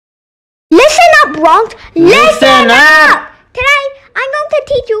Listen up, Bronx. Listen up! Today, I'm going to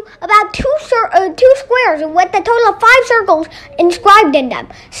teach you about two squares with a total of 5 circles inscribed in them.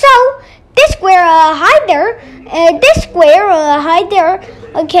 So, this square, hide there. This square, hide there.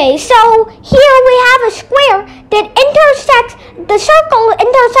 Okay, so here we have a square that the circle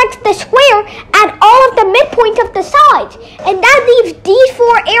intersects the square at all of the midpoints of the sides. And that leaves these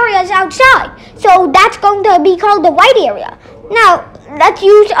 4 areas outside. So that's going to be called the white area. Now, let's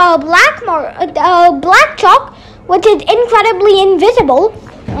use a black chalk, which is incredibly invisible.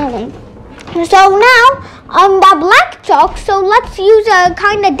 So now, that black chalk, so let's use a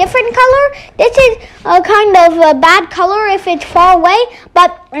kind of different color. This is a kind of a bad color if it's far away,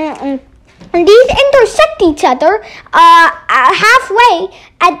 but these intersect each other halfway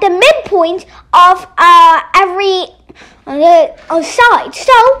at the midpoint of every side.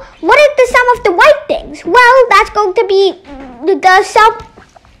 So, what is the sum of the white things? Well, that's going to be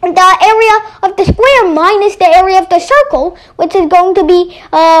the area of the square minus the area of the circle, which is going to be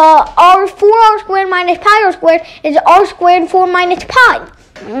r squared minus pi r squared is r squared 4 minus pi.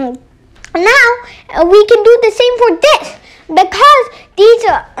 Now, we can do the same for this. Because these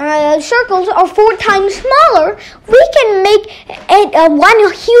circles are 4 times smaller, we can make it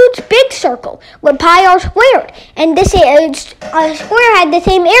one huge big circle with pi r squared. And this square had the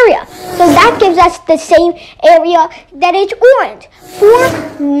same area. So that gives us the same area that is orange.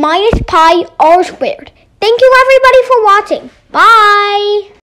 4 minus pi r squared. Thank you everybody for watching. Bye!